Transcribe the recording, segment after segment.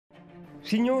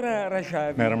Signora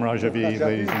Rajvi. Madam Rajvi,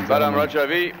 ladies and Madam gentlemen.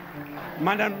 Rajvi.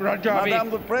 Madam Rajvi.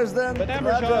 Madam the President. Madam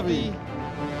Rajvi.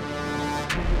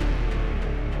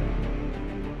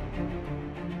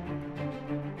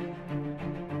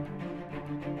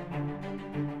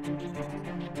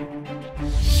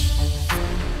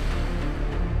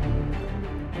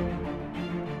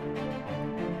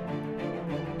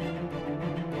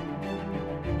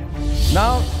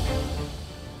 Now,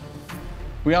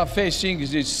 we are facing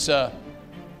this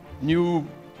new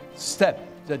step,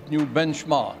 that new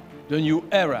benchmark, the new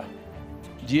era,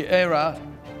 the era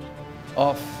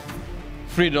of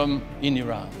freedom in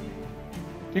Iran.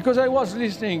 Because I was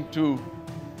listening to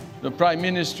the Prime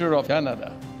Minister of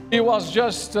Canada. He was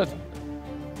just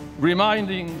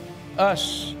reminding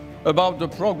us about the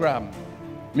program,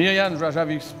 Miriam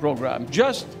Rajavi's program.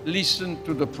 Just listen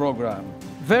to the program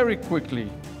very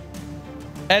quickly.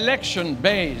 Election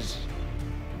based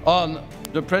on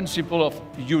the principle of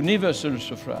universal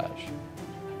suffrage.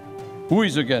 Who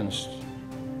is against?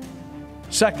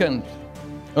 Second,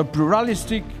 a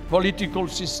pluralistic political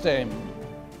system.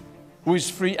 Who is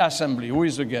free assembly? Who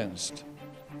is against?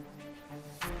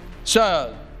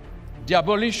 Third, the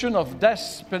abolition of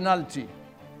death penalty.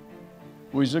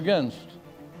 Who is against?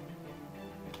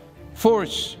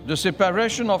 Fourth, the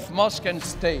separation of mosque and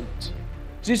state.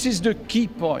 This is the key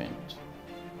point.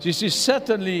 This is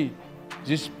certainly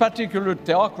this particular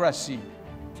theocracy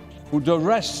who the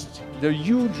rest, the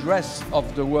huge rest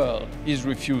of the world is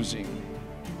refusing.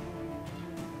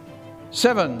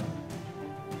 7,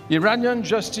 Iranian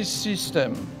justice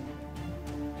system,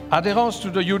 adherence to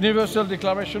the Universal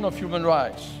Declaration of Human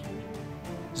Rights,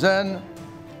 then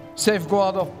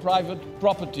safeguard of private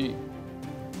property.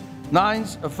 9,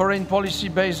 a foreign policy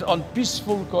based on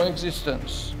peaceful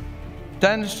coexistence.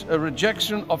 10, a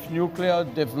rejection of nuclear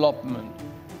development.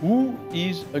 Who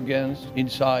is against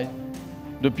inside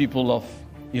the people of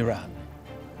Iran?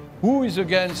 Who is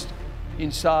against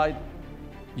inside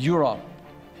Europe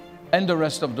and the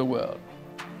rest of the world?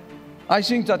 I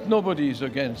think that nobody is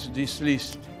against this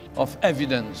list of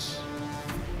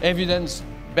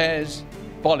evidence-based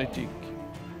politics.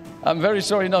 I'm very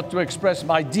sorry not to express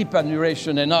my deep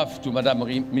admiration enough to Madame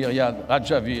Miriam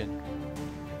Rajvi.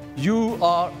 You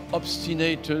are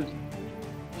obstinate,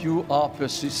 you are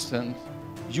persistent,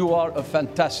 you are a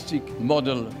fantastic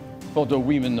model for the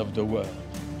women of the world.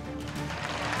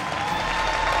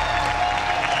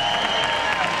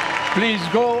 Please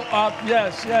go up,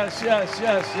 yes, yes, yes,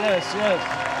 yes, yes, yes.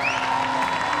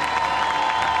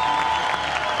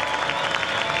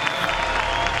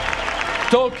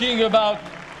 Talking about,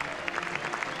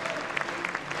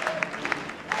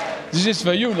 this is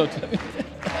for you, not for me.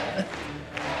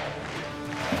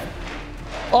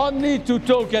 Only to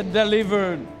talk and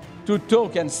deliver, to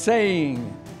talk and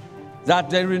saying that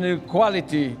there is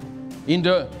inequality in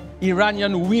the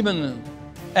Iranian women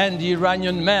and the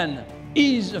Iranian men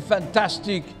is a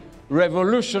fantastic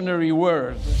revolutionary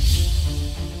word.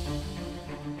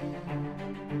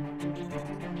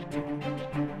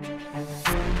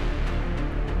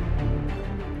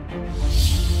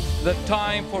 The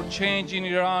time for change in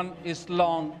Iran is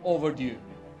long overdue.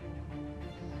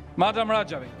 Madam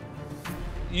Rajvi,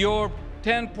 your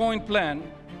 10-point plan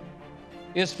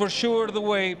is for sure the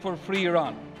way for free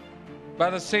Iran. But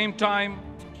at the same time,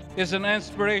 is an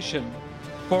inspiration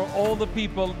for all the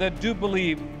people that do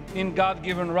believe in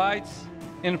God-given rights,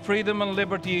 in freedom and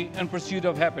liberty and pursuit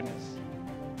of happiness.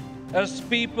 As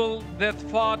people that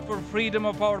fought for freedom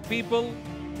of our people,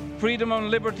 freedom and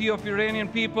liberty of Iranian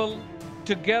people,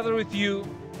 together with you,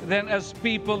 than as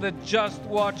people that just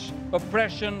watch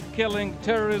oppression, killing,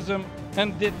 terrorism,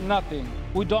 and did nothing.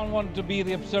 We don't want to be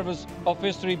the observers of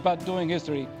history, but doing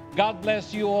history. God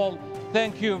bless you all.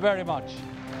 Thank you very much.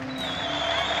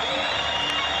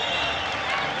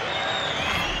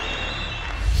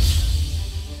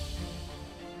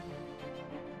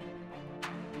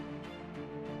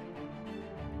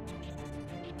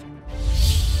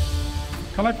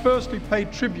 Can I firstly pay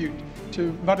tribute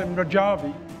to Madame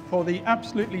Rajvi for the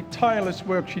absolutely tireless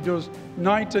work she does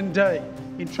night and day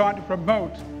in trying to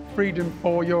promote freedom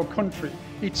for your country.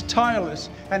 It's tireless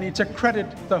and it's a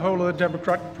credit to the whole of the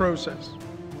democratic process.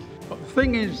 But the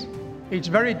thing is, it's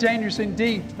very dangerous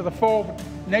indeed for the forward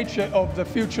nature of the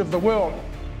future of the world.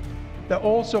 They're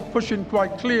also pushing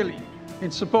quite clearly in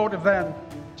support of them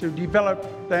to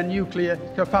develop their nuclear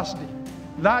capacity.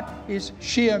 That is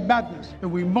sheer madness,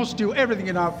 and we must do everything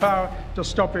in our power to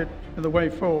stop it in the way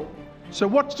forward. So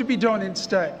what's to be done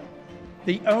instead?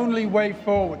 The only way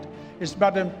forward is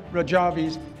Madam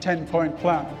Rajavi's 10-point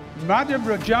plan. Madam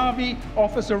Rajavi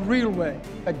offers a real way,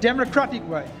 a democratic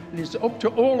way, and it's up to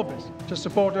all of us to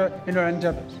support her in her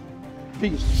endeavours.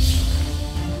 Peace.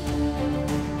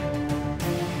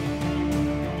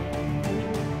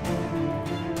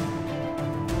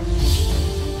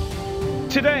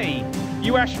 Today,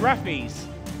 you Ashrafis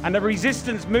and the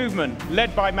resistance movement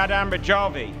led by Madame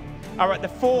Rajavi are at the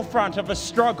forefront of a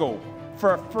struggle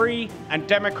for a free and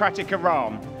democratic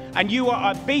Iran. And you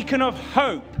are a beacon of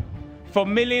hope for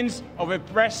millions of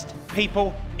oppressed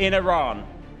people in Iran.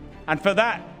 And for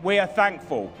that, we are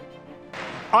thankful.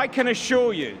 I can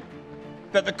assure you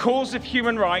that the cause of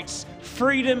human rights,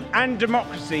 freedom and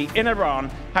democracy in Iran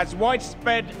has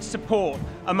widespread support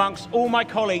amongst all my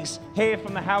colleagues here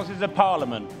from the Houses of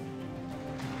Parliament.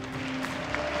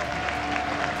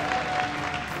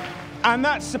 And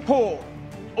that support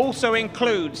also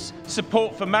includes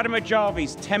support for Madam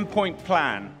Rajavi's 10-point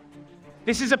plan.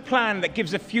 This is a plan that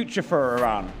gives a future for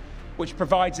Iran, which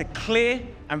provides a clear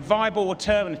and viable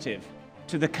alternative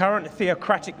to the current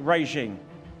theocratic regime.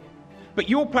 But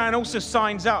your plan also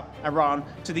signs up Iran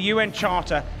to the UN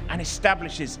Charter and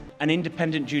establishes an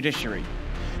independent judiciary.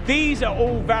 These are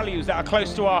all values that are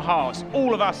close to our hearts,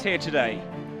 all of us here today.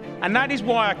 And that is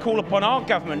why I call upon our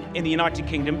government in the United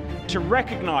Kingdom to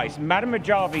recognise Madam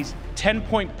Rajavi's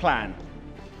 10-point plan.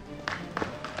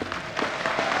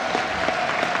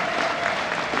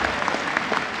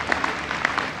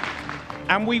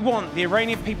 And we want the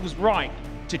Iranian people's right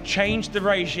to change the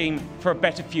regime for a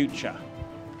better future.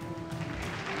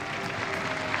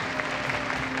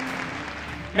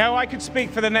 Now, I could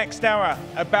speak for the next hour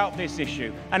about this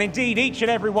issue, and indeed each and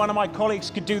every one of my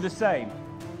colleagues could do the same.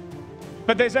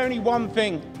 But there's only one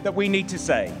thing that we need to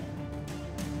say.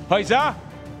 Hoyza!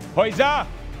 Hoyza!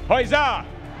 Hoyza!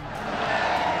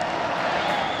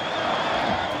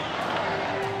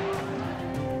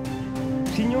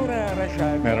 Signora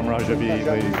Rajvi. Madam Rajavi,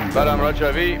 ladies and gentlemen. Madam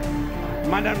Rajavi.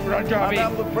 Madame Rajavi.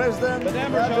 Madame the President,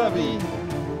 Madame Rajavi.